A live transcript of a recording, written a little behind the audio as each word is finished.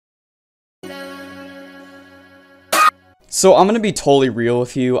So I'm gonna be totally real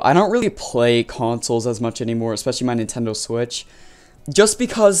with you. I don't really play consoles as much anymore, especially my Nintendo Switch. Just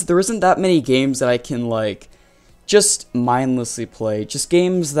because there isn't that many games that I can, like, just mindlessly play. Just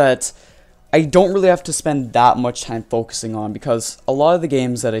games that I don't really have to spend that much time focusing on, because a lot of the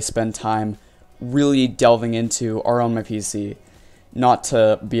games that I spend time really delving into are on my PC. Not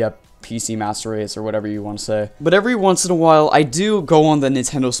to be a PC master race or whatever you want to say. But every once in a while, I do go on the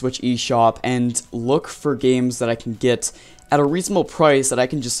Nintendo Switch eShop and look for games that I can get at a reasonable price that I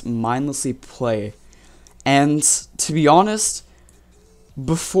can just mindlessly play. And to be honest,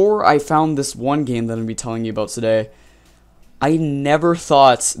 before I found this one game that I'm going to be telling you about today, I never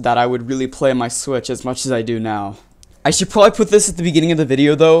thought that I would really play my Switch as much as I do now. I should probably put this at the beginning of the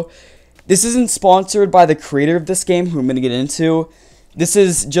video though. This isn't sponsored by the creator of this game, who I'm going to get into. This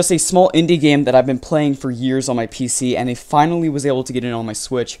is just a small indie game that I've been playing for years on my PC, and I finally was able to get it on my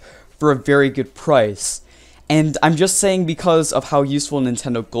Switch for a very good price. And I'm just saying, because of how useful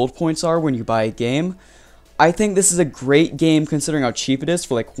Nintendo Gold Points are when you buy a game, I think this is a great game considering how cheap it is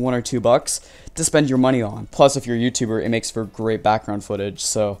for like $1 or $2 to spend your money on. Plus, if you're a YouTuber, it makes for great background footage,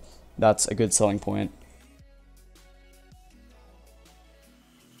 so that's a good selling point.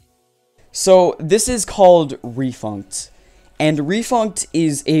 So this is called Refunct. And Refunct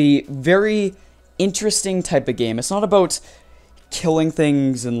is a very interesting type of game. It's not about killing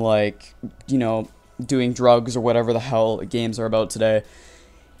things and, like, you know, doing drugs or whatever the hell games are about today.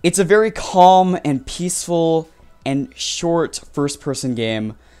 It's a very calm and peaceful and short first-person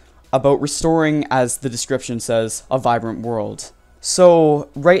game about restoring, as the description says, a vibrant world. So,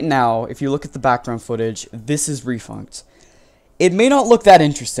 right now, if you look at the background footage, this is Refunct. It may not look that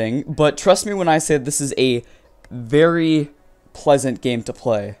interesting, but trust me when I say this is a very pleasant game to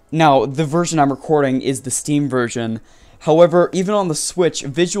play. Now, the version I'm recording is the Steam version. However, even on the Switch,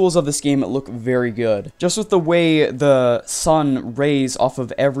 visuals of this game look very good. Just with the way the sun rays off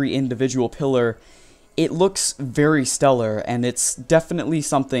of every individual pillar, it looks very stellar, and it's definitely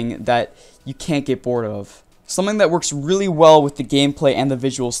something that you can't get bored of. Something that works really well with the gameplay and the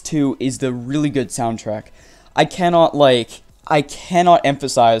visuals too is the really good soundtrack. I cannot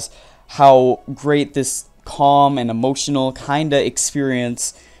emphasize how great this calm and emotional kinda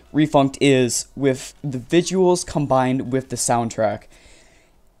experience Refunct is with the visuals combined with the soundtrack.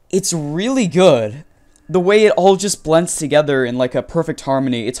 It's really good. The way it all just blends together in like a perfect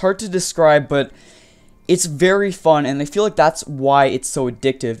harmony. It's hard to describe, but it's very fun, and I feel like that's why it's so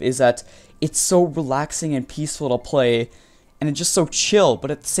addictive, is that it's so relaxing and peaceful to play, and it's just so chill,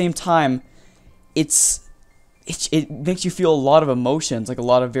 but at the same time, it makes you feel a lot of emotions, like a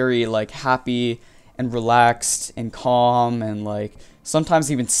lot of very like happy and relaxed and calm, and like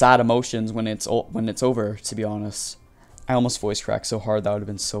sometimes even sad emotions when it's over, to be honest. I almost voice cracked so hard, that would have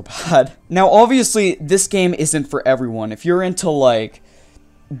been so bad. Now obviously this game isn't for everyone. If you're into like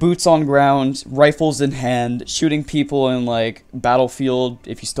boots on ground, rifles in hand, shooting people in like Battlefield,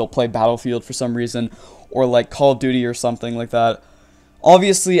 if you still play Battlefield for some reason, or like Call of Duty or something like that,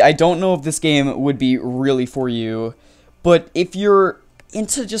 obviously I don't know if this game would be really for you. But if you're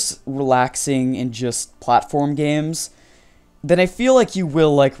into just relaxing and just platform games, then I feel like you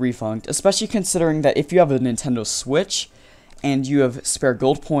will like Refunct, especially considering that if you have a Nintendo Switch and you have spare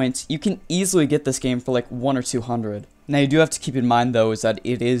gold points, you can easily get this game for like 100 or 200. Now you do have to keep in mind though is that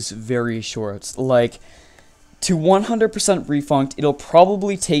it is very short. Like, to 100% Refunct, it'll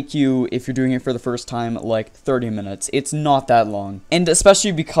probably take you, if you're doing it for the first time, like 30 minutes. It's not that long. And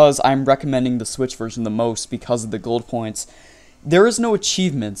especially because I'm recommending the Switch version the most because of the gold points, there is no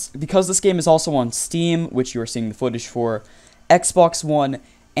achievements, because this game is also on Steam, which you are seeing the footage for, Xbox One,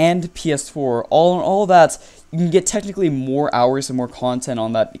 and PS4. All of that, you can get technically more hours and more content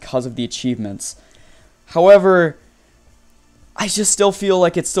on that because of the achievements. However, I just still feel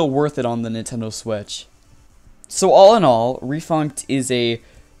like it's still worth it on the Nintendo Switch. So all in all, Refunct is a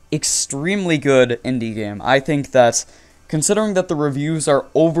extremely good indie game. I think that, considering that the reviews are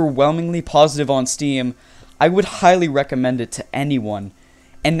overwhelmingly positive on Steam, I would highly recommend it to anyone.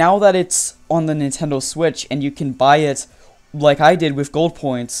 And now that it's on the Nintendo Switch and you can buy it like I did with gold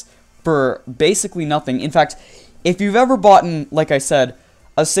points for basically nothing. In fact, if you've ever bought, like I said,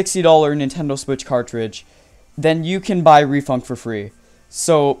 a $60 Nintendo Switch cartridge, then you can buy Refunct for free.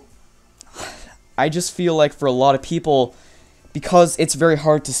 So I just feel like for a lot of people, because it's very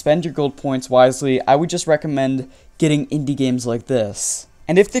hard to spend your gold points wisely, I would just recommend getting indie games like this.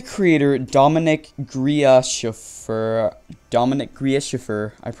 And if the creator, Dominic Grieshofer,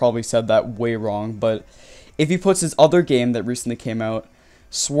 I probably said that way wrong, but if he puts his other game that recently came out,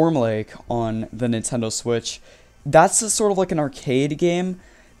 Swarm Lake, on the Nintendo Switch, that's a sort of like an arcade game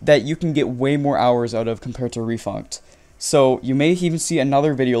that you can get way more hours out of compared to Refunct. So you may even see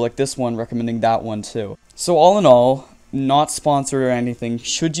another video like this one recommending that one too. So all in all, not sponsored or anything,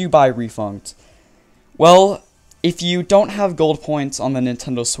 should you buy Refunct? Well, if you don't have gold points on the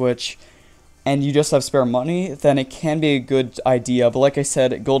Nintendo Switch and you just have spare money, then it can be a good idea, but like I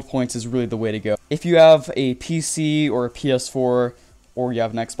said, gold points is really the way to go. If you have a PC or a PS4 or you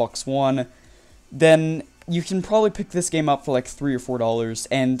have an Xbox One, then you can probably pick this game up for like $3 or $4,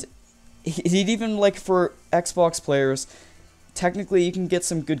 and even like for Xbox players, technically you can get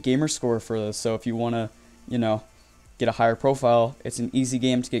some good gamer score for this, so if you want to, you know, get a higher profile, it's an easy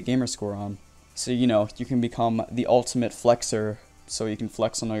game to get gamer score on. So, you know, you can become the ultimate flexer, so you can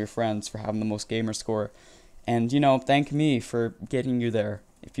flex on all your friends for having the most gamer score, and, you know, thank me for getting you there,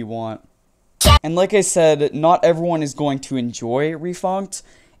 if you want. And like I said, not everyone is going to enjoy Refunct.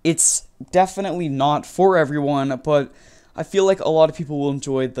 It's definitely not for everyone, but I feel like a lot of people will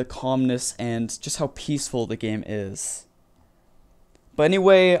enjoy the calmness and just how peaceful the game is. But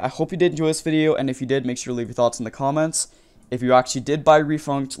anyway, I hope you did enjoy this video, and if you did, make sure to leave your thoughts in the comments. If you actually did buy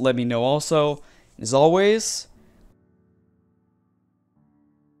Refunct, let me know also. As always,